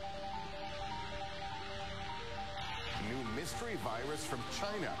mystery virus from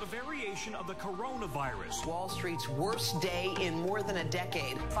China. The variation of the coronavirus. Wall Street's worst day in more than a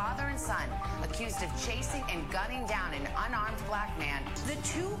decade. Father and son accused of chasing and gunning down an unarmed black man. The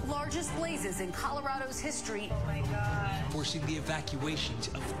two largest blazes in Colorado's history. Oh my God. Forcing the evacuations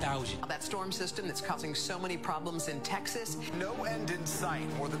of thousands. That storm system that's causing so many problems in Texas. No end in sight.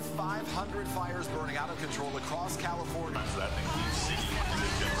 More than 500 fires burning out of control across California. That includes city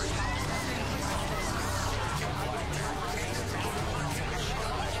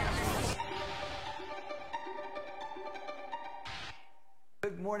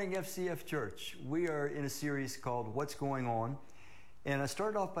Good morning, FCF Church. We are in a series called What's Going On? And I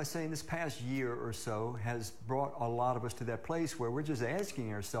started off by saying this past year or so has brought a lot of us to that place where we're just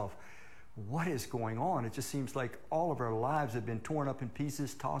asking ourselves, what is going on? It just seems like all of our lives have been torn up in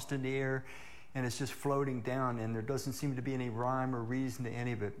pieces, tossed in the air, and it's just floating down, and there doesn't seem to be any rhyme or reason to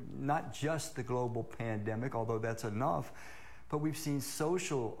any of it. Not just the global pandemic, although that's enough, but we've seen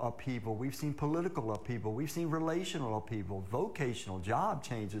social upheaval, we've seen political upheaval, we've seen relational upheaval, vocational, job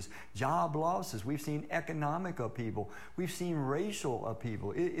changes, job losses, we've seen economic upheaval, we've seen racial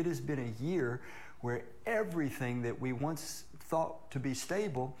upheaval. It has been a year where everything that we once thought to be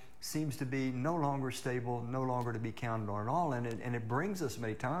stable seems to be no longer stable, no longer to be counted on at all. And it brings us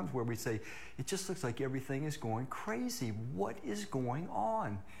many times where we say, it just looks like everything is going crazy. What is going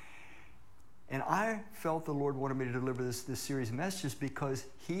on? And I felt the Lord wanted me to deliver this series of messages because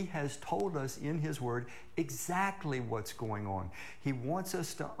He has told us in His Word exactly what's going on. He wants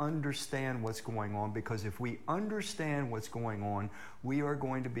us to understand what's going on, because if we understand what's going on, we are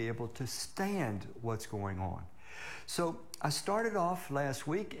going to be able to stand what's going on. So I started off last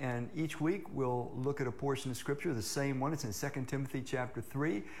week, and each week we'll look at a portion of Scripture, the same one. It's in 2 Timothy chapter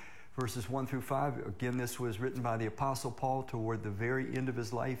 3. Verses 1 through 5. Again, this was written by the Apostle Paul toward the very end of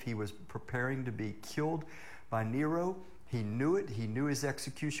his life. He was preparing to be killed by Nero. He knew it. He knew his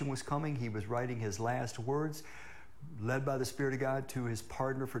execution was coming. He was writing his last words, led by the Spirit of God, to his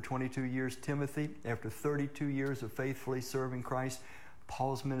partner for 22 years, Timothy. After 32 years of faithfully serving Christ,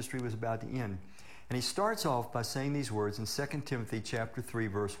 Paul's ministry was about to end. And he starts off by saying these words in 2 Timothy chapter 3,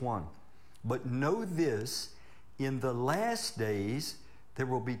 verse 1. But know this, in the last days there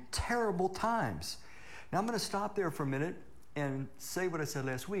will be terrible times. Now I'm going to stop there for a minute and say what I said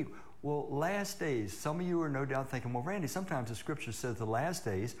last week. Well, last days, some of you are no doubt thinking, well, Randy, sometimes the Scripture says the last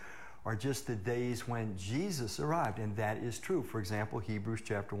days are just the days when Jesus arrived, and that is true. For example, Hebrews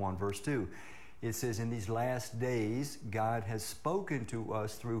chapter 1, verse 2. It says, in these last days, God has spoken to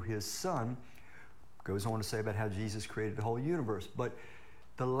us through His Son. Goes on to say about how Jesus created the whole universe. But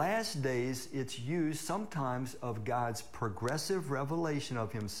the last days, it's used sometimes of God's progressive revelation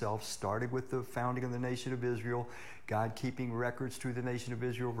of Himself, starting with the founding of the nation of Israel, God keeping records through the nation of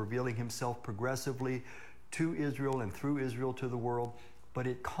Israel, revealing Himself progressively to Israel and through Israel to the world. But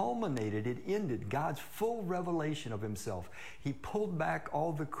it culminated, it ended, God's full revelation of Himself. He pulled back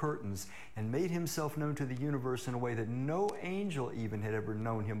all the curtains and made Himself known to the universe in a way that no angel even had ever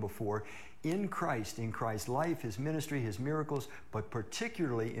known Him before, in Christ's life, His ministry, His miracles, but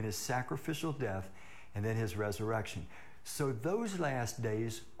particularly in His sacrificial death and then His resurrection. So those last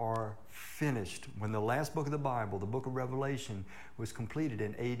days are finished. When the last book of the Bible, the book of Revelation, was completed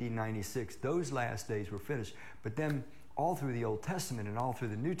in AD 96, those last days were finished. But then all through the Old Testament and all through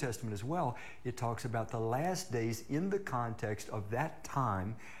the New Testament as well, it talks about the last days in the context of that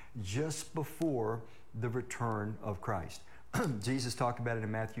time just before the return of Christ. Jesus talked about it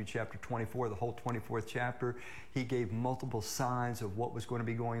in Matthew chapter 24, the whole 24th chapter. He gave multiple signs of what was going to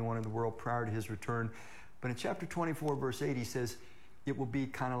be going on in the world prior to His return. But in chapter 24, verse 8, He says, it will be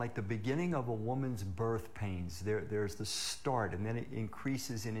kind of like the beginning of a woman's birth pains. There's the start, and then it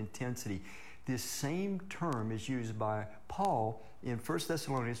increases in intensity. This same term is used by Paul in 1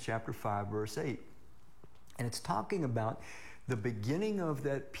 Thessalonians chapter 5, verse 8. And it's talking about the beginning of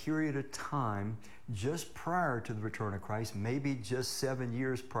that period of time just prior to the return of Christ, maybe just 7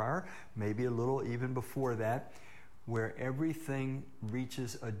 years prior, maybe a little even before that, where everything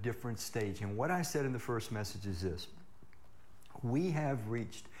reaches a different stage. And what I said in the first message is this. We have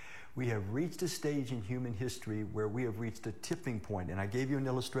reached a stage in human history where we have reached a tipping point. And I gave you an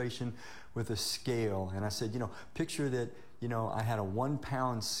illustration with a scale. And I said, picture that, I had a 1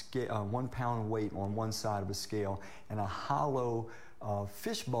 pound scale, 1 pound weight on one side of a scale and a hollow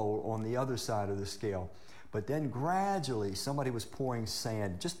fish bowl on the other side of the scale. But then gradually somebody was pouring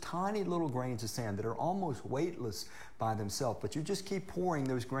sand, just tiny little grains of sand that are almost weightless by themselves. But you just keep pouring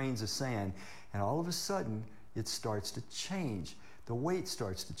those grains of sand, and all of a sudden it starts to change. The weight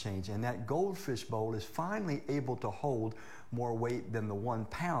starts to change, and that goldfish bowl is finally able to hold more weight than the 1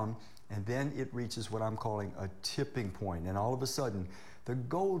 pound. And then it reaches what I'm calling a tipping point. And all of a sudden, the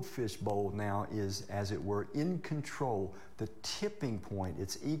goldfish bowl now is, as it were, in control. The tipping point,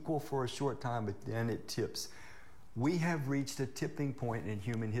 it's equal for a short time, but then it tips. We have reached a tipping point in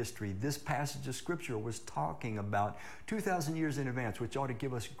human history. This passage of Scripture was talking about 2,000 years in advance, which ought to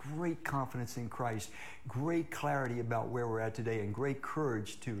give us great confidence in Christ, great clarity about where we're at today, and great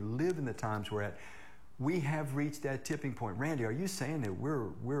courage to live in the times we're at. We have reached that tipping point. Randy, are you saying that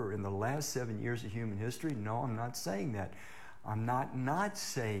we're in the last 7 years of human history? No, I'm not saying that. I'm not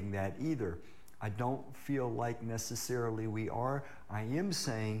saying that either. I don't feel like necessarily we are. I am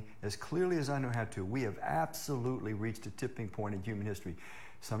saying, as clearly as I know how to, we have absolutely reached a tipping point in human history.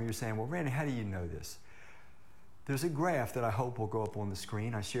 Some of you are saying, well, Randy, how do you know this? There's a graph that I hope will go up on the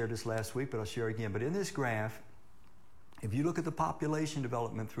screen. I shared this last week, but I'll share it again. But in this graph, if you look at the population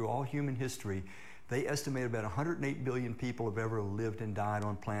development through all human history, they estimate about 108 billion people have ever lived and died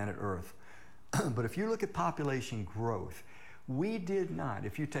on planet Earth. But if you look at population growth, we did not,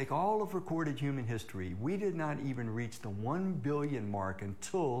 if you take all of recorded human history, we did not even reach the 1 billion mark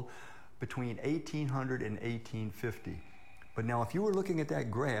until between 1800 and 1850. But now if you were looking at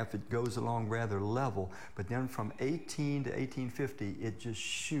that graph, it goes along rather level, but then from 18 to 1850, it just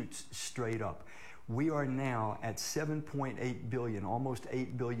shoots straight up. We are now at 7.8 billion, almost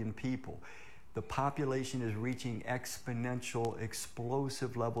 8 billion people. The population is reaching exponential,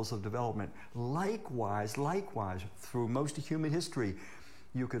 explosive levels of development. Likewise, through most of human history,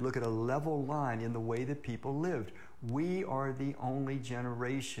 you could look at a level line in the way that people lived. We are the only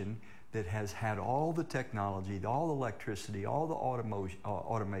generation that has had all the technology, all the electricity, all the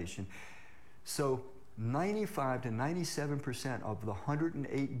automation. So 95 to 97% of the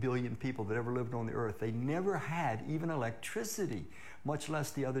 108 billion people that ever lived on the earth, they never had even electricity, much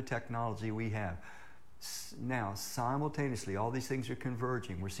less the other technology we have. Now, simultaneously, all these things are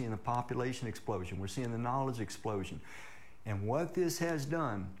converging. We're seeing the population explosion. We're seeing the knowledge explosion. And what this has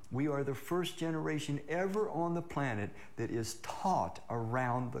done, we are the first generation ever on the planet that is taught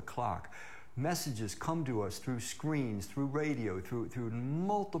around the clock. Messages come to us through screens, through radio, through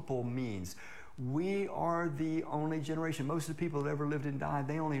multiple means. We are the only generation. Most of the people that ever lived and died,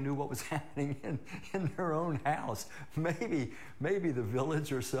 they only knew what was happening in their own house. Maybe the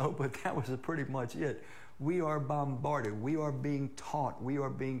village or so, but that was pretty much it. We are bombarded. We are being taught. We are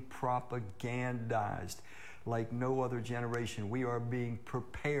being propagandized like no other generation. We are being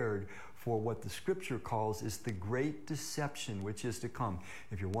prepared for what the Scripture calls is the great deception which is to come.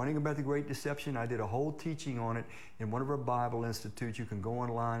 If you're wondering about the great deception, I did a whole teaching on it in one of our Bible institutes. You can go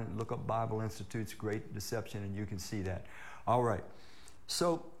online and look up Bible Institute's Great Deception and you can see that. All right.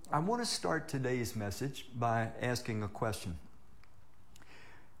 So I want to start today's message by asking a question.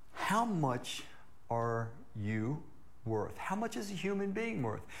 How much are you worth? How much is a human being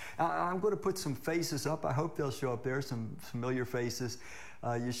worth? I'm going to put some faces up. I hope they'll show up there, some familiar faces.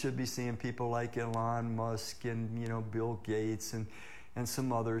 You should be seeing people like Elon Musk and, Bill Gates and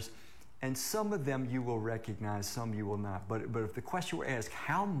some others. And some of them you will recognize, some you will not. But if the question were asked,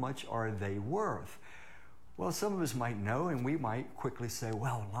 how much are they worth? Well, some of us might know, and we might quickly say,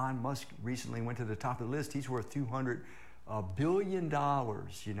 well, Elon Musk recently went to the top of the list. He's worth $200 billion,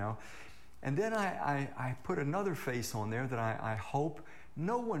 And then I put another face on there that I hope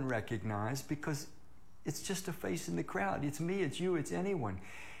no one recognized because it's just a face in the crowd. It's me, it's you, it's anyone.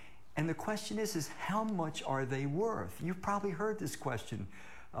 And the question is how much are they worth? You've probably heard this question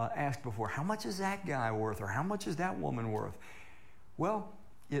asked before. How much is that guy worth? Or how much is that woman worth? Well,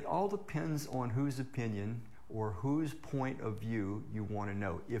 it all depends on whose opinion or whose point of view you want to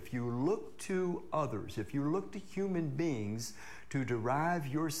know. If you look to others, if you look to human beings to derive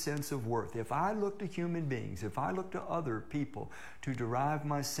your sense of worth, if I look to human beings, if I look to other people to derive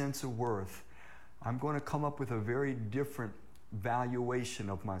my sense of worth, I'm going to come up with a very different valuation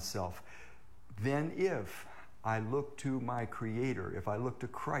of myself than if I look to my Creator, if I look to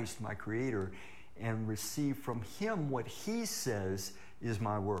Christ, my Creator, and receive from Him what He says is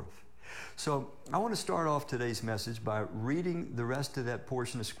my worth. So I want to start off today's message by reading the rest of that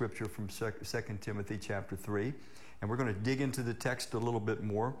portion of Scripture from 2 Timothy chapter 3. And we're going to dig into the text a little bit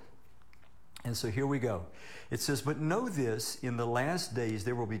more. And so here we go. It says, "But know this, in the last days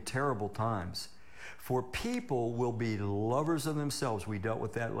there will be terrible times. For people will be lovers of themselves." We dealt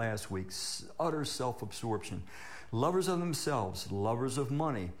with that last week. Utter self-absorption. Lovers of themselves, lovers of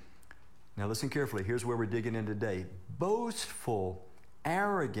money. Now listen carefully. Here's where we're digging in today. Boastful,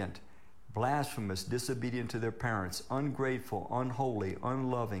 arrogant, blasphemous, disobedient to their parents, ungrateful, unholy,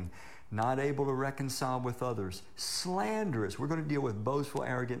 unloving, not able to reconcile with others, slanderous. We're going to deal with boastful,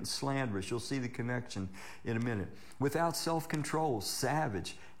 arrogant, and slanderous. You'll see the connection in a minute. Without self-control,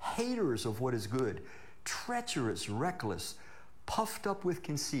 savage, haters of what is good, treacherous, reckless, puffed up with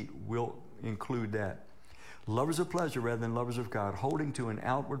conceit. We'll include that. Lovers of pleasure rather than lovers of God, holding to an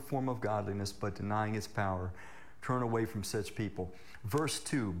outward form of godliness but denying its power. Turn away from such people. Verse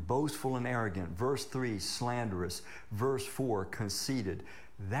 2, boastful and arrogant. Verse 3, slanderous. Verse 4, conceited.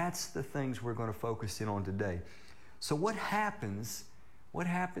 That's the things we're going to focus in on today. So what happens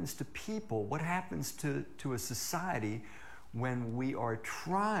to people? What happens to a society when we are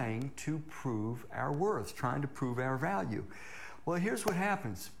trying to prove our worth, trying to prove our value? Well, here's what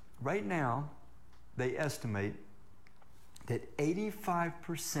happens. Right now, they estimate that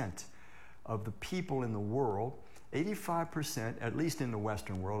 85% of the people in the world, 85%, at least in the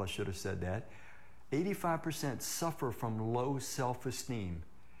Western world, I should have said that, 85% suffer from low self-esteem.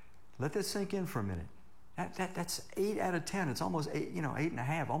 Let that sink in for a minute. That's 8 out of 10. It's almost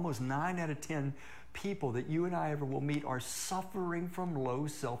 8.5, almost 9 out of 10 people that you and I ever will meet are suffering from low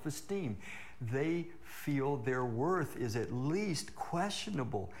self-esteem. They feel their worth is at least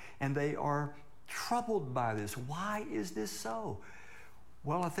questionable, and they are troubled by this. Why is this so?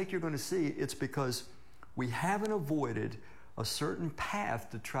 Well, I think you're going to see it's because we haven't avoided a certain path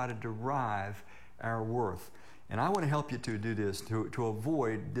to try to derive our worth. And I want to help you to do this, to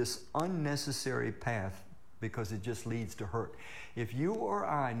avoid this unnecessary path, because it just leads to hurt. If you or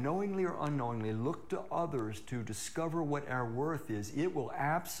I, knowingly or unknowingly, look to others to discover what our worth is, it will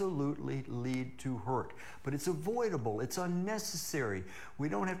absolutely lead to hurt. But it's avoidable. It's unnecessary. We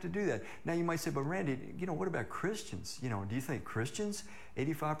don't have to do that. Now you might say, but Randy, what about Christians? Do you think Christians,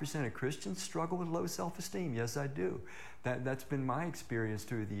 85% of Christians struggle with low self-esteem? Yes, I do. That's been my experience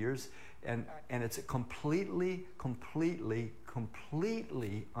through the years. And it's completely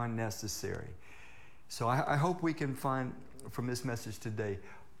unnecessary. So I hope we can find from this message today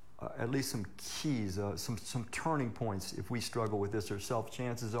at least some keys, some turning points if we struggle with this ourselves.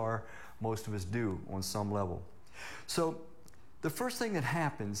 Chances are most of us do on some level. So the first thing that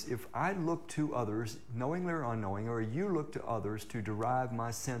happens if I look to others, knowingly or unknowingly, or you look to others to derive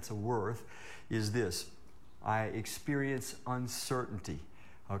my sense of worth, is this. I experience uncertainty.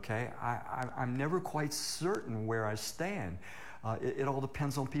 Okay? I'm never quite certain where I stand. It all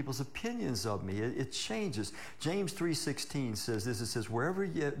depends on people's opinions of me. It changes. James 3:16 says this. It says, wherever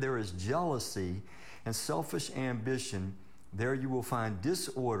there is jealousy and selfish ambition, there you will find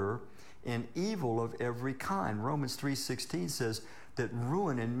disorder and evil of every kind. Romans 3:16 says that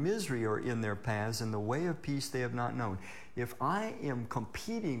ruin and misery are in their paths, and the way of peace they have not known. If I am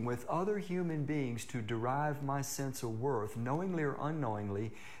competing with other human beings to derive my sense of worth, knowingly or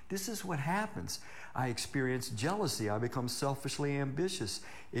unknowingly, this is what happens. I experience jealousy. I become selfishly ambitious.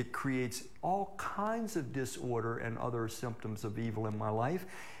 It creates all kinds of disorder and other symptoms of evil in my life,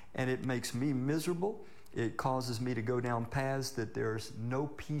 and it makes me miserable. It causes me to go down paths that there's no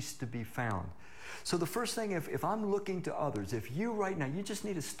peace to be found. So the first thing, if I'm looking to others, if you right now, you just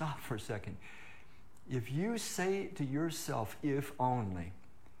need to stop for a second. If you say to yourself, if only,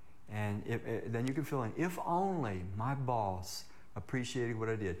 and then you can fill in, if only my boss appreciated what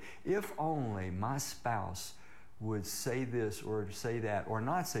I did, if only my spouse would say this or say that, or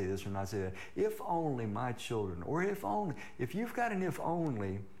not say this or not say that, if only my children, or if only, if you've got an if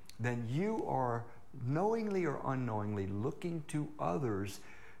only, then you are knowingly or unknowingly looking to others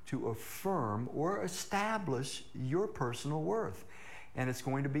to affirm or establish your personal worth. And it's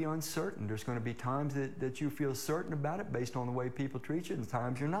going to be uncertain. There's going to be times that you feel certain about it based on the way people treat you, and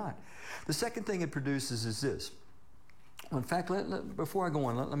times you're not. The second thing it produces is this. In fact, before I go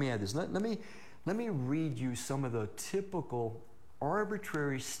on, let me add this. Let me read you some of the typical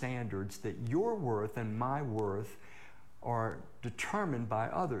arbitrary standards that your worth and my worth are determined by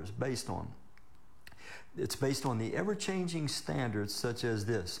others based on. It's based on the ever-changing standards such as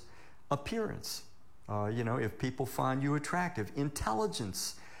this. Appearance. If people find you attractive.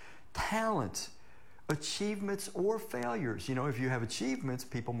 Intelligence. Talent. Achievements or failures. If you have achievements,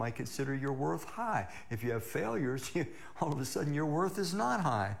 people might consider your worth high. If you have failures, all of a sudden your worth is not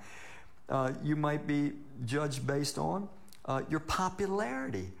high. You might be judged based on your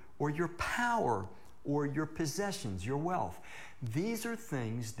popularity or your power or your possessions, your wealth. These are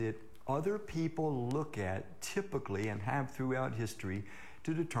things that other people look at typically and have throughout history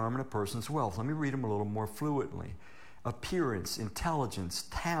to determine a person's wealth. Let me read them a little more fluently. Appearance, intelligence,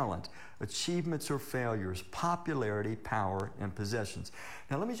 talent, achievements or failures, popularity, power, and possessions.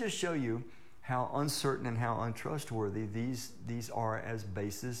 Now let me just show you how uncertain and how untrustworthy these are as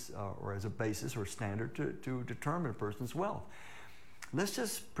basis or as a basis or standard to determine a person's wealth. Let's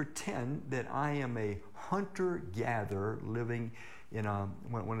just pretend that I am a hunter-gatherer living in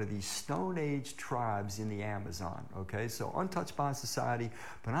one of these Stone Age tribes in the Amazon. Okay, so untouched by society,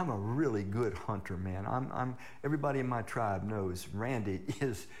 but I'm a really good hunter, man. Everybody in my tribe knows Randy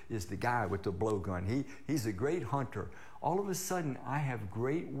is the guy with the blowgun. He's a great hunter. All of a sudden, I have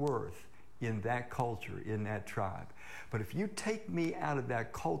great worth in that culture, in that tribe. But if you take me out of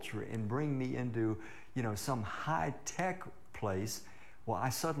that culture and bring me into, some high-tech place, well, I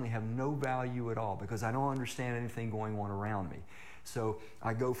suddenly have no value at all because I don't understand anything going on around me. So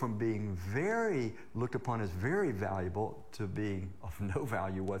I go from being looked upon as very valuable to being of no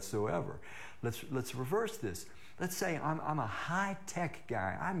value whatsoever. Let's reverse this. Let's say I'm a high-tech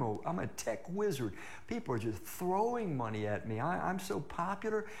guy. I'm a tech wizard. People are just throwing money at me. I'm so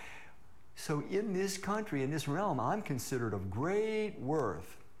popular. So in this country, in this realm, I'm considered of great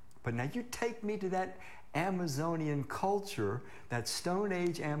worth. But now you take me to that Amazonian culture, that Stone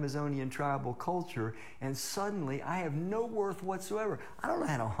Age Amazonian tribal culture, and suddenly I have no worth whatsoever. I don't know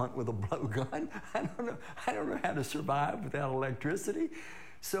how to hunt with a blowgun. I don't know how to survive without electricity.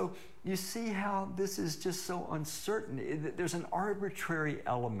 So you see how this is just so uncertain. There's an arbitrary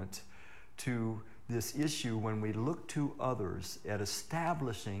element to this issue when we look to others at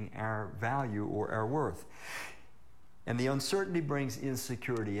establishing our value or our worth. And the uncertainty brings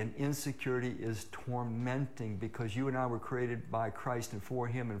insecurity, and insecurity is tormenting because you and I were created by Christ and for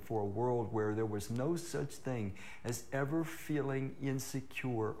Him and for a world where there was no such thing as ever feeling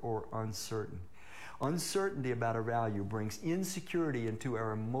insecure or uncertain. Uncertainty about our value brings insecurity into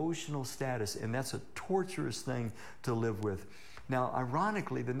our emotional status, and that's a torturous thing to live with. Now,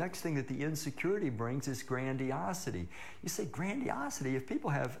 ironically, the next thing that the insecurity brings is grandiosity. You say grandiosity, if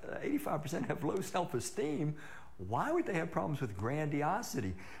people have 85% have low self-esteem, why would they have problems with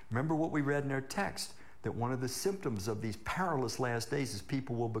grandiosity? Remember what we read in our text, that one of the symptoms of these perilous last days is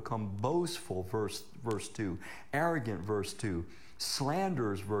people will become boastful, verse 2, arrogant, verse 2,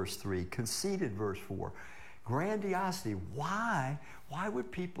 slanderers, verse 3, conceited, verse 4. Grandiosity, why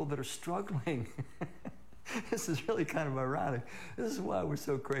would people that are struggling this is really kind of ironic. This is why we're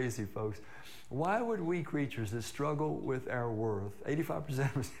so crazy, folks. Why would we creatures that struggle with our worth,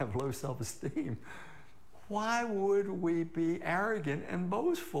 85% of us have low self-esteem, why would we be arrogant and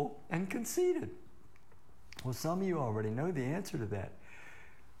boastful and conceited? Well, some of you already know the answer to that.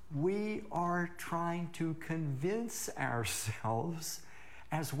 We are trying to convince ourselves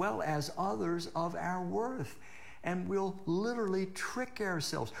as well as others of our worth. And we'll literally trick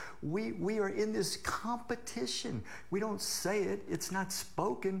ourselves. We are in this competition. We don't say it, it's not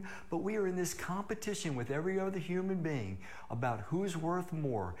spoken, but we are in this competition with every other human being about who's worth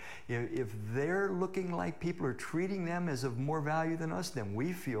more. If they're looking like people are treating them as of more value than us, then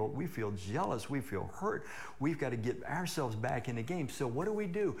we feel jealous, we feel hurt. We've got to get ourselves back in the game. So what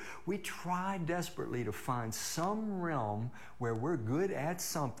do? We try desperately to find some realm where we're good at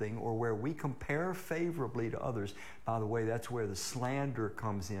something or where we compare favorably to others. By the way, that's where the slander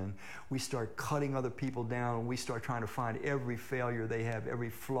comes in. We start cutting other people down, and we start trying to find every failure they have, every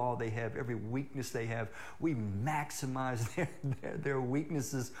flaw they have, every weakness they have. We maximize their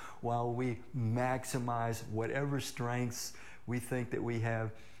weaknesses while we maximize whatever strengths we think that we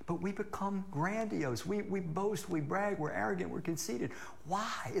have. But we become grandiose. We boast, we brag, we're arrogant, we're conceited.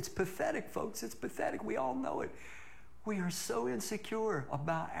 Why? It's pathetic, folks. It's pathetic. We all know it. We are so insecure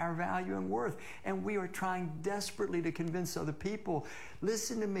about our value and worth, and we are trying desperately to convince other people.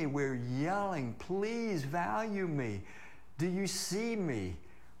 Listen to me. We're yelling, please value me. Do you see me?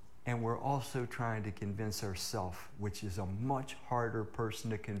 And we're also trying to convince ourselves, which is a much harder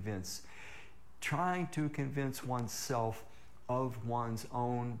person to convince. Trying to convince oneself of one's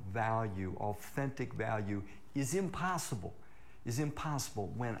own value, authentic value, is impossible. Is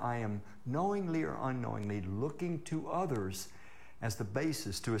impossible when I am knowingly or unknowingly looking to others as the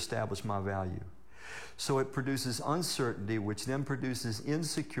basis to establish my value. So it produces uncertainty, which then produces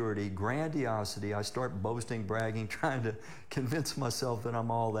insecurity, grandiosity. I start boasting, bragging, trying to convince myself that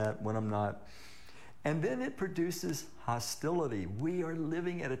I'm all that when I'm not. And then it produces hostility. We are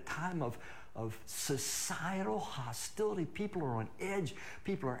living at a time of societal hostility. People are on edge.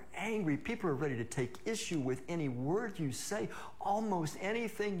 People are angry. People are ready to take issue with any word you say. Almost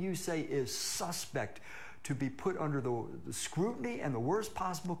anything you say is suspect to be put under the scrutiny and the worst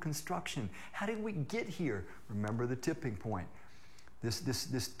possible construction. How did we get here? Remember the tipping point.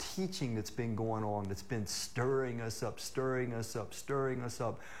 this teaching that's been going on, that's been stirring us up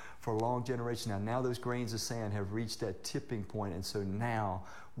for a long generation. Now those grains of sand have reached that tipping point, and so now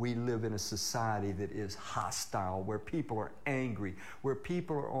we live in a society that is hostile, where people are angry, where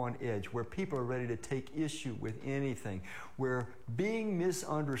people are on edge, where people are ready to take issue with anything, where being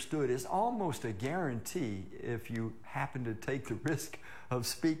misunderstood is almost a guarantee if you happen to take the risk of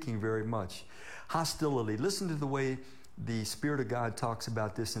speaking very much. Hostility. Listen to the way the Spirit of God talks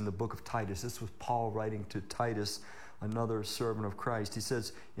about this in the book of Titus. This was Paul writing to Titus, another servant of Christ. He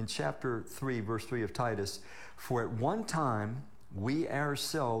says in chapter 3, verse 3 of Titus, "For at one time we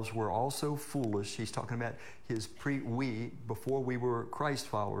ourselves were also foolish." He's talking about before we were Christ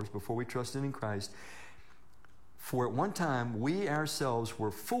followers, before we trusted in Christ. "For at one time we ourselves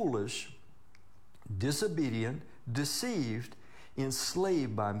were foolish, disobedient, deceived,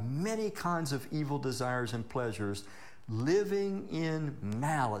 enslaved by many kinds of evil desires and pleasures, living in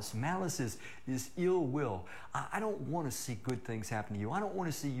malice." Malice is ill will. I don't want to see good things happen to you. I don't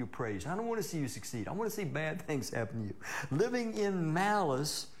want to see you praised. I don't want to see you succeed. I want to see bad things happen to you. "Living in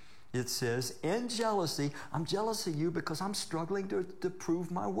malice," it says, "and jealousy." I'm jealous of you because I'm struggling to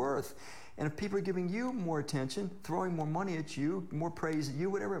prove my worth. And if people are giving you more attention, throwing more money at you, more praise at you,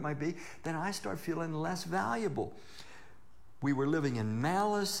 whatever it might be, then I start feeling less valuable. We were living in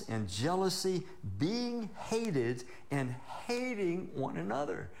malice and jealousy, being hated and hating one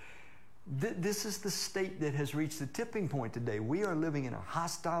another. This is the state that has reached the tipping point today. We are living in a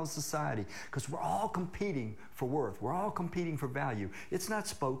hostile society because we're all competing for worth. We're all competing for value. It's not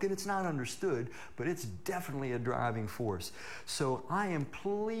spoken, it's not understood, but it's definitely a driving force. So I am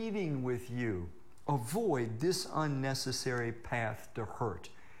pleading with you, avoid this unnecessary path to hurt,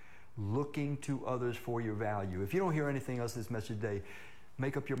 looking to others for your value. If you don't hear anything else in this message today,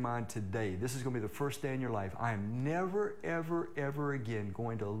 make up your mind today. This is going to be the first day in your life. I am never, ever, ever again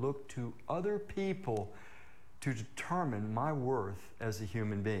going to look to other people to determine my worth as a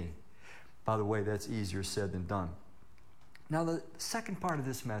human being. By the way, that's easier said than done. Now, the second part of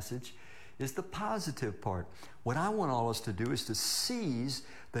this message is the positive part. What I want all of us to do is to seize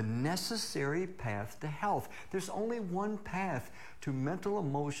the necessary path to health. There's only one path to mental,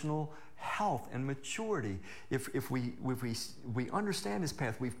 emotional health and maturity. If we understand this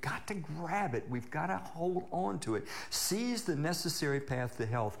path, we've got to grab it. We've got to hold on to it. Seize the necessary path to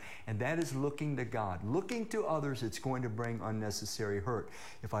health, and that is looking to God. Looking to others, it's going to bring unnecessary hurt.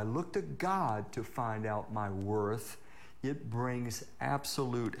 If I look to God to find out my worth, it brings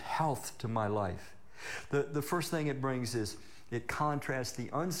absolute health to my life. The first thing it brings is it contrasts the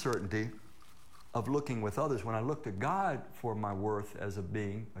uncertainty of looking with others. When I look to God for my worth as a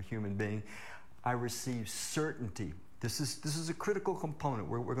being, a human being, I receive certainty. This is a critical component.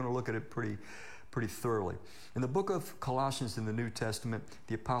 We're going to look at it pretty thoroughly. In the book of Colossians in the New Testament,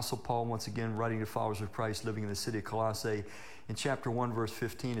 the Apostle Paul, once again writing to followers of Christ living in the city of Colossae, in chapter 1, verse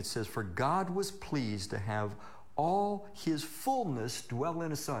 15, it says, "For God was pleased to have all His fullness dwell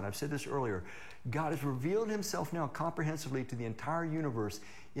in a Son." I've said this earlier. God has revealed Himself now comprehensively to the entire universe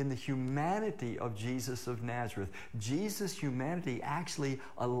in the humanity of Jesus of Nazareth. Jesus' humanity actually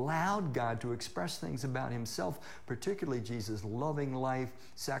allowed God to express things about Himself, particularly Jesus' loving life,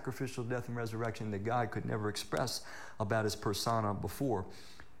 sacrificial death, and resurrection that God could never express about His persona before.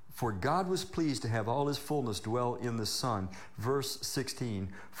 "For God was pleased to have all His fullness dwell in the Son." Verse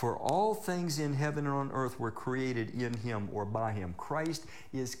 16, "For all things in heaven and on earth were created in Him," or by Him. Christ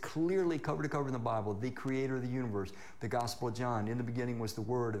is clearly cover to cover in the Bible, the creator of the universe. The Gospel of John, "In the beginning was the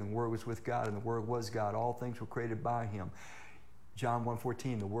Word, and the Word was with God, and the Word was God. All things were created by Him." John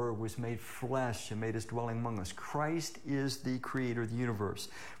 1:14, "The Word was made flesh and made His dwelling among us." Christ is the creator of the universe.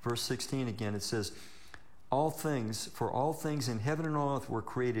 Verse 16 again, it says, "For all things in heaven and on earth were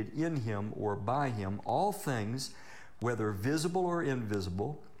created in Him," or by Him. "All things, whether visible or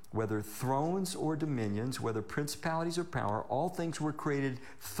invisible, whether thrones or dominions, whether principalities or power, all things were created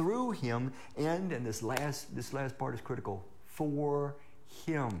through Him," and this last part is critical, "for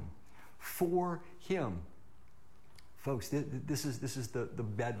Him." For Him. Folks, this is the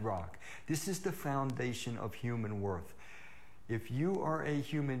bedrock. This is the foundation of human worth. If you are a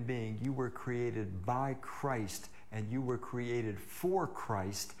human being, you were created by Christ and you were created for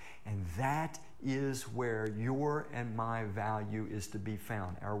Christ, and that is where your and my value is to be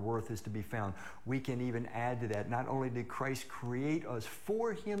found. Our worth is to be found. We can even add to that. Not only did Christ create us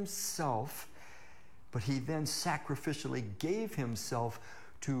for Himself, but He then sacrificially gave Himself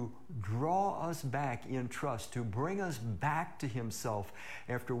to draw us back in trust, to bring us back to Himself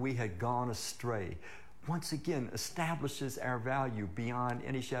after we had gone astray. once again establishes our value beyond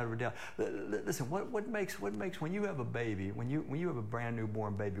any shadow of a doubt. Listen, what makes when you have a baby, when you have a brand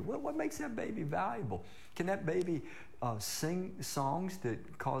newborn baby, what makes that baby valuable? Can that baby sing songs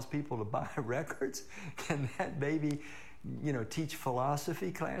that cause people to buy records? Can that baby, teach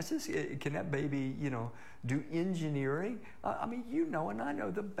philosophy classes? Can that baby, do engineering? I mean, and I know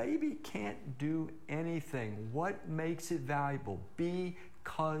the baby can't do anything. What makes it valuable?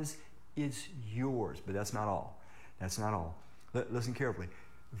 Because it's yours. But that's not all. That's not all. Listen carefully.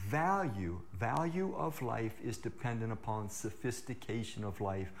 Value of life is dependent upon sophistication of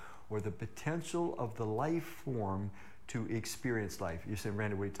life, or the potential of the life form to experience life. You say,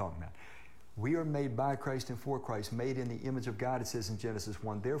 Randy, what are you talking about? We are made by Christ and for Christ, made in the image of God, it says in Genesis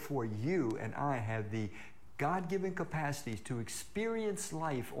 1. Therefore, you and I have the God-given capacities to experience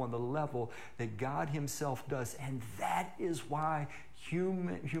life on the level that God Himself does. And that is why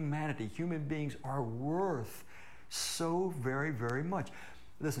human beings are worth so very, very much.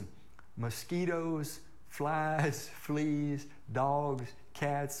 Listen, mosquitoes, flies, fleas, dogs,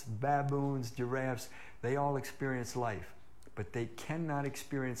 cats, baboons, giraffes, they all experience life. But they cannot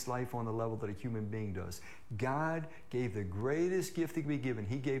experience life on the level that a human being does. God gave the greatest gift that could be given.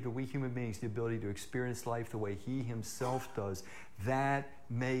 He gave to we human beings the ability to experience life the way He Himself does. That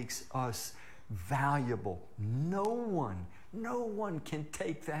makes us valuable. No one can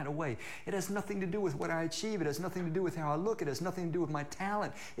take that away. It has nothing to do with what I achieve. It has nothing to do with how I look. It has nothing to do with my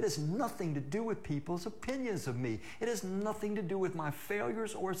talent. It has nothing to do with people's opinions of me. It has nothing to do with my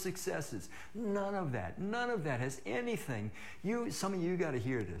failures or successes. None of that. None of that has anything. Some of you got to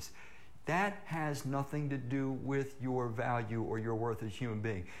hear this. That has nothing to do with your value or your worth as a human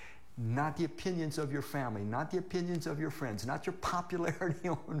being. Not the opinions of your family, not the opinions of your friends, not your popularity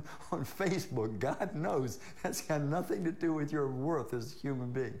on Facebook. God knows that's got nothing to do with your worth as a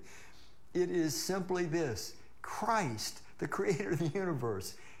human being. It is simply this: Christ, the creator of the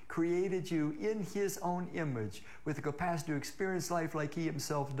universe, created you in His own image with the capacity to experience life like He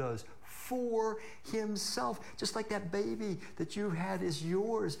Himself does, for Himself. Just like that baby that you had is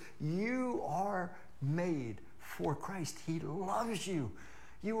yours. You are made for Christ. He loves you.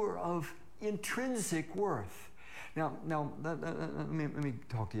 You are of intrinsic worth. Now let me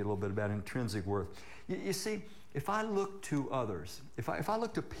talk to you a little bit about intrinsic worth. You see, if I look to others, if I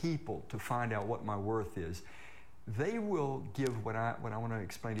look to people to find out what my worth is, they will give what I want to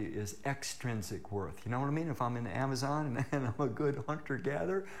explain to you is extrinsic worth. You know what I mean? If I'm in the Amazon and I'm a good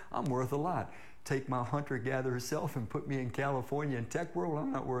hunter-gatherer, I'm worth a lot. Take my hunter-gatherer self and put me in California in tech world,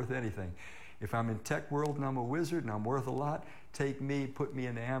 I'm not worth anything. If I'm in tech world and I'm a wizard and I'm worth a lot, take me, put me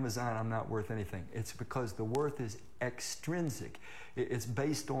in the Amazon, I'm not worth anything. It's because the worth is extrinsic. It's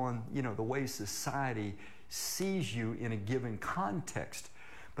based on, the way society sees you in a given context.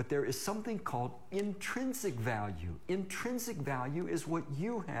 But there is something called intrinsic value. Intrinsic value is what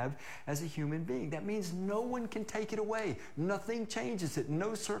you have as a human being. That means no one can take it away. Nothing changes it.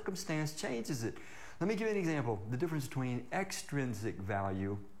 No circumstance changes it. Let me give you an example. The difference between extrinsic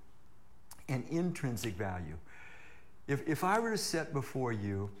value and intrinsic value. If I were to set before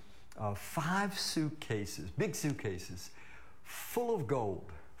you 5 suitcases, big suitcases, full of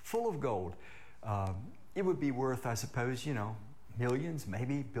gold, it would be worth, I suppose, millions,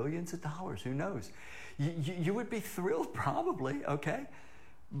 maybe billions of dollars, who knows? You would be thrilled probably, okay?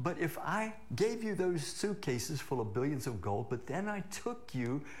 But if I gave you those suitcases full of billions of gold, but then I took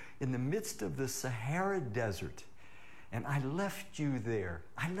you in the midst of the Sahara Desert, and I left you there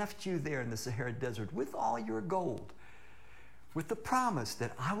in the Sahara Desert with all your gold, with the promise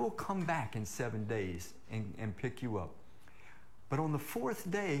that I will come back in 7 days and pick you up. But on the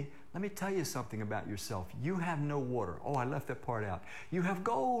 4th day, let me tell you something about yourself. You have no water. Oh, I left that part out. You have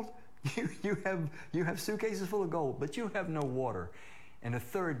gold. You have suitcases full of gold, but you have no water. And the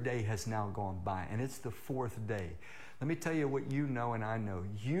 3rd day has now gone by, and it's the 4th day. Let me tell you what you know and I know.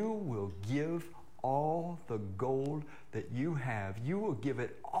 You will give all the gold that you have. You will give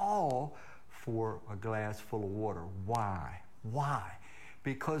it all for a glass full of water. Why? Why?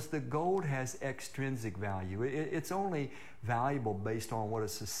 Because the gold has extrinsic value. It's only valuable based on what a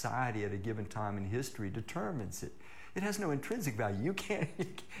society at a given time in history determines it. It has no intrinsic value. You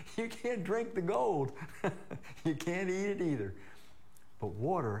can't drink the gold. You can't eat it either. But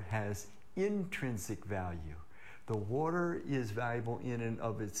water has intrinsic value. The water is valuable in and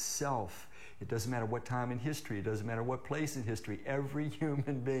of itself. It doesn't matter what time in history. It doesn't matter what place in history. Every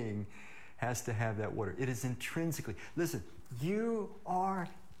human being has to have that water. It is intrinsically. Listen, you are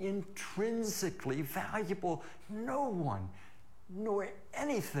intrinsically valuable. No one, nor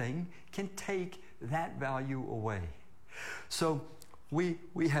anything, can take that value away. So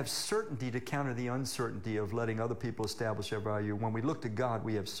We have certainty to counter the uncertainty of letting other people establish our value. When we look to God,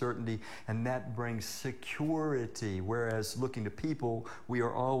 we have certainty, and that brings security. Whereas looking to people, we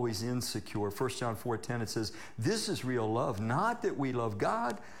are always insecure. 1 John 4:10, it says, "This is real love, not that we love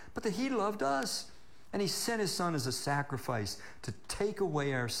God, but that He loved us. And He sent His Son as a sacrifice to take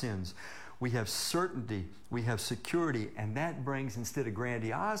away our sins." We have certainty, we have security, and that brings, instead of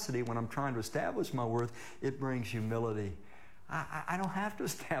grandiosity, when I'm trying to establish my worth, it brings humility. I don't have to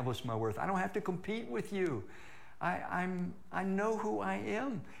establish my worth. I don't have to compete with you. I know who I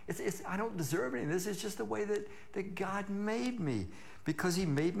am. I don't deserve anything. This is just the way that God made me, because He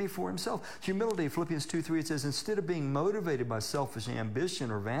made me for Himself. Humility, Philippians 2:3, it says, "Instead of being motivated by selfish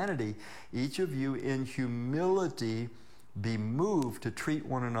ambition or vanity, each of you in humility be moved to treat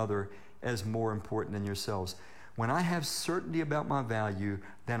one another as more important than yourselves." When I have certainty about my value,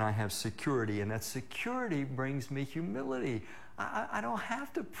 then I have security, and that security brings me humility. I don't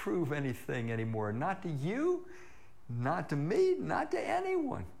have to prove anything anymore, not to you, not to me, not to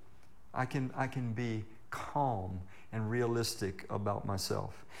anyone. I can be calm and realistic about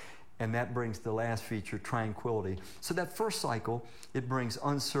myself. And that brings the last feature, tranquility. So that first cycle, it brings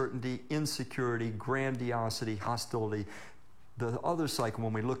uncertainty, insecurity, grandiosity, hostility. The other cycle,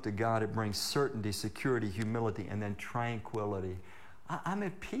 when we look to God, it brings certainty, security, humility, and then tranquility. I'm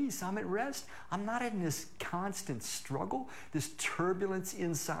at peace. I'm at rest. I'm not in this constant struggle, this turbulence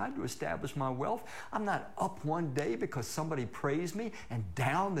inside to establish my wealth. I'm not up one day because somebody praised me and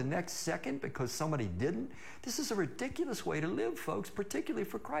down the next second because somebody didn't. This is a ridiculous way to live, folks, particularly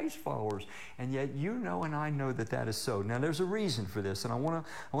for Christ followers. And yet you know and I know that that is so. Now, there's a reason for this, and I want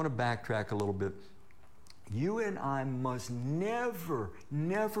to backtrack a little bit. You and I must never,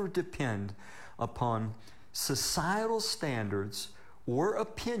 never depend upon societal standards or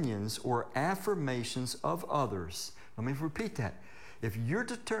opinions or affirmations of others. Let me repeat that. If you're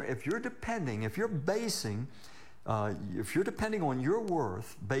depending on your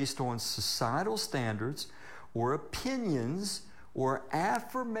worth based on societal standards or opinions or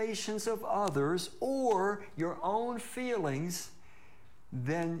affirmations of others or your own feelings,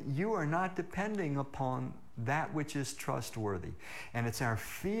 then you are not depending upon that which is trustworthy. And it's our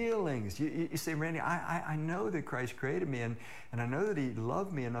feelings. You say, "Randy, I know that Christ created me, and I know that He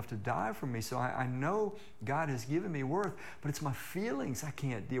loved me enough to die for me, so I know God has given me worth, but it's my feelings I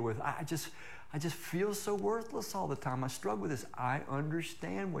can't deal with. I just feel so worthless all the time. I struggle with this." I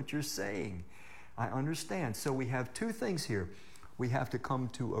understand what you're saying. I understand. So we have two things here. We have to come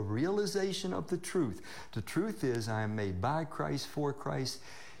to a realization of the truth. The truth is, I am made by Christ, for Christ.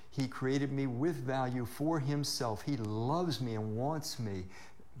 He created me with value for Himself. He loves me and wants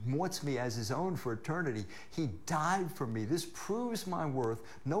me as His own for eternity. He died for me. This proves my worth.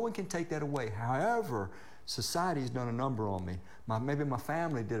 No one can take that away. However, society's done a number on me. Maybe my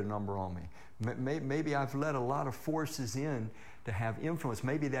family did a number on me. Maybe I've let a lot of forces in to have influence.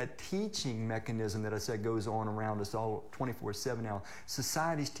 Maybe that teaching mechanism that I said goes on around us all 24/7 now,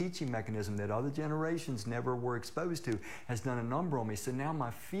 society's teaching mechanism that other generations never were exposed to, has done a number on me. So now my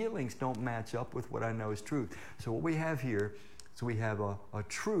feelings don't match up with what I know is truth. So what we have here, we have a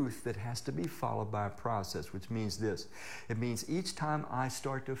truth that has to be followed by a process, which means this. It means each time I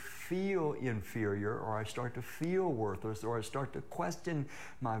start to feel inferior, or I start to feel worthless, or I start to question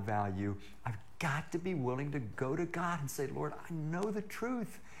my value, I've got to be willing to go to God and say, "Lord, I know the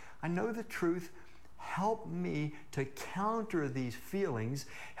truth. I know the truth. Help me to counter these feelings.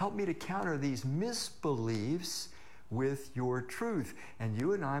 Help me to counter these misbeliefs with your truth." And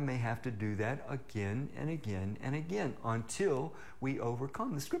you and I may have to do that again and again and again until we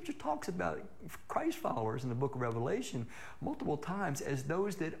overcome. The Scripture talks about Christ followers in the book of Revelation multiple times as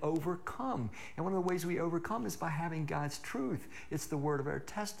those that overcome. And one of the ways we overcome is by having God's truth. It's the word of our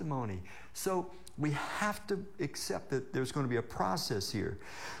testimony. So we have to accept that there's going to be a process here.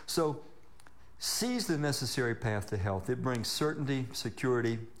 So seize the necessary path to health. It brings certainty,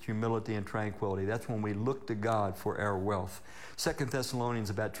 security, humility, and tranquility. That's when we look to God for our wealth. 2 Thessalonians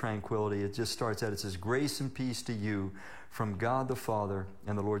about tranquility, it just starts out, it says, "Grace and peace to you from God the Father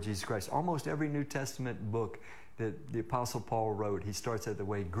and the Lord Jesus Christ." Almost every New Testament book that the Apostle Paul wrote, he starts out the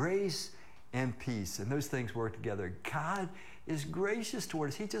way, grace and peace. And those things work together. God is gracious toward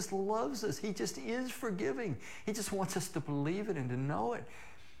us. He just loves us. He just is forgiving. He just wants us to believe it and to know it.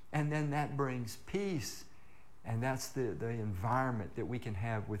 And then that brings peace. And that's the environment that we can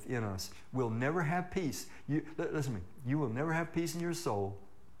have within us. We'll never have peace. Listen to me. You will never have peace in your soul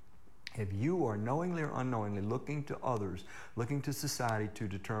if you are knowingly or unknowingly looking to others, looking to society to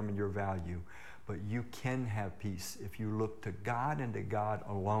determine your value. But you can have peace if you look to God and to God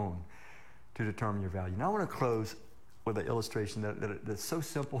alone to determine your value. Now I want to close with an illustration that's so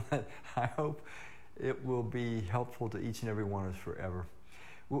simple that I hope it will be helpful to each and every one of us forever.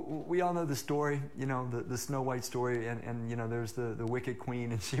 We all know the story, you know, the Snow White story, and you know, there's the wicked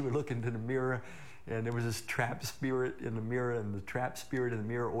queen, and she would look into the mirror, and there was this trapped spirit in the mirror, and the trapped spirit in the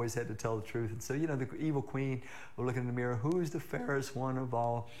mirror always had to tell the truth. And so, you know, the evil queen would look in the mirror, who's the fairest one of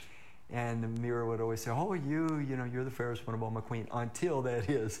all? And the mirror would always say, oh, you know, you're the fairest one of all, my queen, until that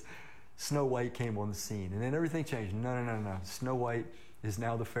is Snow White came on the scene. And then everything changed. No. Snow White is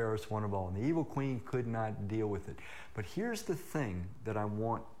now the fairest one of all. And the evil queen could not deal with it. But here's the thing that I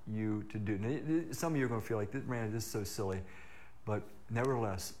want you to do. Now, some of you are going to feel like, man, this is so silly. But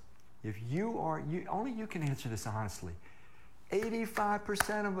nevertheless, if only you can answer this honestly.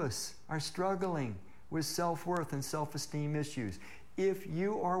 85% of us are struggling with self-worth and self-esteem issues. If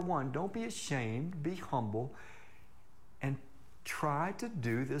you are one, don't be ashamed, be humble, and try to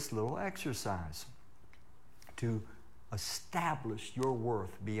do this little exercise to establish your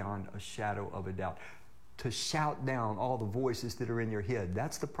worth beyond a shadow of a doubt. To shout down all the voices that are in your head.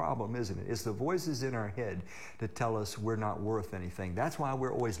 That's the problem, isn't it? It's the voices in our head that tell us we're not worth anything. That's why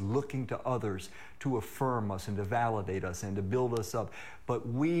we're always looking to others to affirm us and to validate us and to build us up. But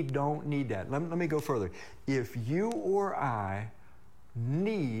we don't need that. Let me go further. If you or I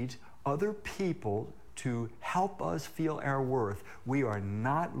need other people to help us feel our worth, we are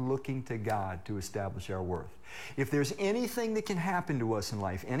not looking to God to establish our worth. If there's anything that can happen to us in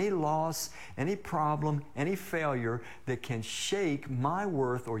life, any loss, any problem, any failure that can shake my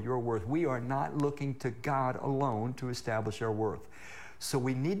worth or your worth, we are not looking to God alone to establish our worth. So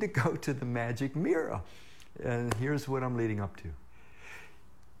we need to go to the magic mirror. And here's what I'm leading up to.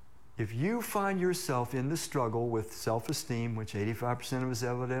 If you find yourself in the struggle with self-esteem, which 85% of us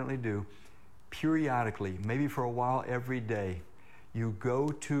evidently do, periodically, maybe for a while every day, you go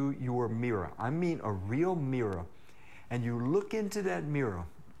to your mirror. I mean a real mirror. And you look into that mirror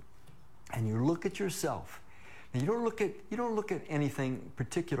and you look at yourself. And you don't look at anything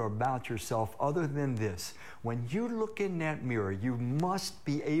particular about yourself other than this. When you look in that mirror, you must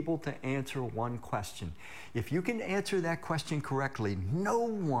be able to answer one question. If you can answer that question correctly, no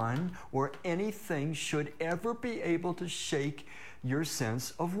one or anything should ever be able to shake your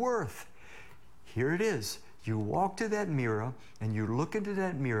sense of worth. Here it is. You walk to that mirror and you look into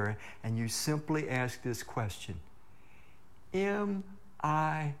that mirror and you simply ask this question. Am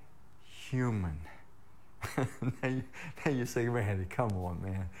I human? Now you say, Randy, come on,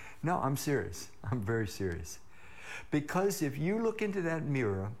 man. No, I'm serious. I'm very serious. Because if you look into that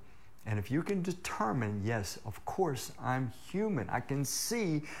mirror and if you can determine, yes, of course, I'm human. I can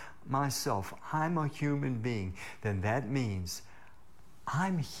see myself. I'm a human being. Then that means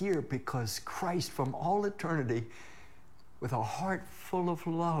I'm here because Christ from all eternity, with a heart full of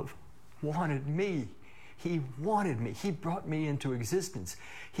love, wanted me. He wanted me. He brought me into existence.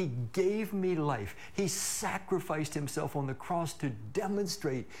 He gave me life. He sacrificed himself on the cross to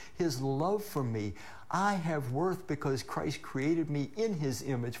demonstrate his love for me. I have worth because Christ created me in his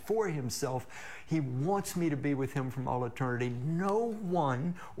image for himself. He wants me to be with him from all eternity. No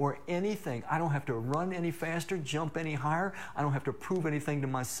one or anything. I don't have to run any faster, jump any higher. I don't have to prove anything to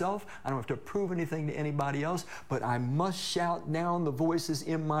myself. I don't have to prove anything to anybody else, but I must shout down the voices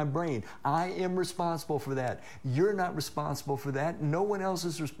in my brain. I am responsible for that. You're not responsible for that. No one else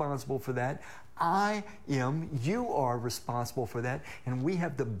is responsible for that. I am, you are responsible for that, and we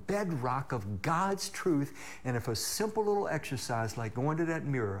have the bedrock of God's truth. And if a simple little exercise like going to that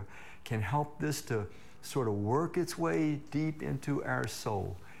mirror can help this to sort of work its way deep into our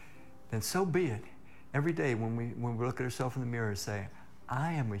soul, then so be it. Every day when we look at ourselves in the mirror and say,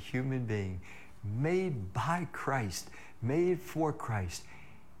 I am a human being made by Christ, made for Christ,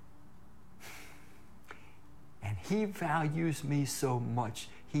 and he values me so much.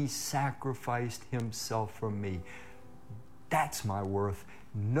 He sacrificed himself for me. That's my worth.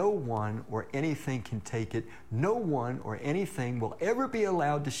 No one or anything can take it. No one or anything will ever be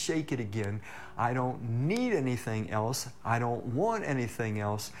allowed to shake it again. I don't need anything else. I don't want anything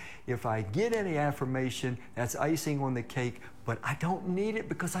else. If I get any affirmation, that's icing on the cake, but I don't need it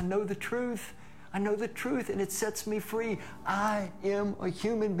because I know the truth. I know the truth, and it sets me free. I am a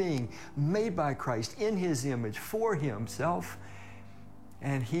human being made by Christ in his image for himself.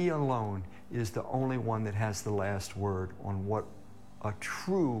 And he alone is the only one that has the last word on what a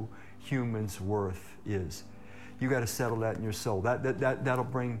true human's worth is. You got to settle that in your soul. That'll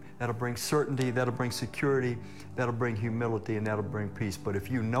bring certainty, that'll bring security, that'll bring humility, and that'll bring peace. But if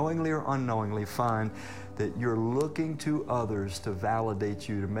you knowingly or unknowingly find that you're looking to others to validate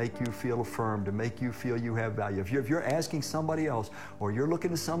you, to make you feel affirmed, to make you feel you have value, if you're asking somebody else or you're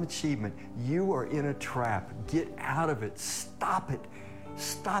looking to some achievement, you are in a trap. Get out of it. Stop it.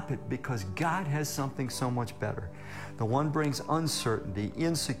 Stop it, because God has something so much better. The one brings uncertainty,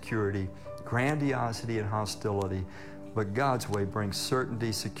 insecurity, grandiosity, and hostility, but God's way brings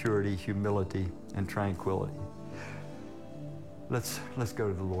certainty, security, humility, and tranquility. Let's go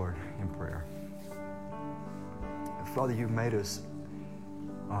to the Lord in prayer. Father, you've made us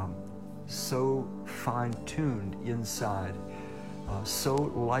so fine-tuned inside, so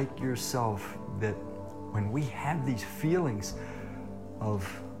like yourself, that when we have these feelings of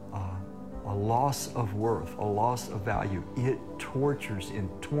a loss of worth, a loss of value, it tortures and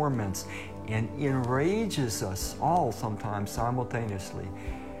torments and enrages us all sometimes simultaneously.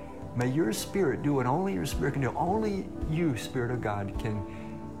 May your Spirit do what only your Spirit can do. Only you, Spirit of God,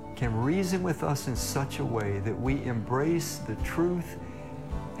 can reason with us in such a way that we embrace the truth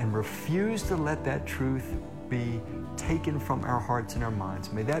and refuse to let that truth be taken from our hearts and our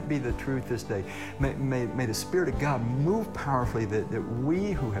minds. May that be the truth this day. May the Spirit of God move powerfully, that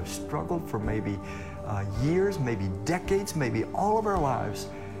we who have struggled for maybe years, maybe decades, maybe all of our lives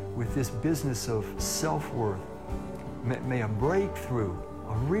with this business of self-worth, may a breakthrough,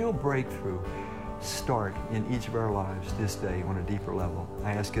 a real breakthrough, start in each of our lives this day on a deeper level.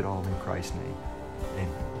 I ask it all in Christ's name. Amen.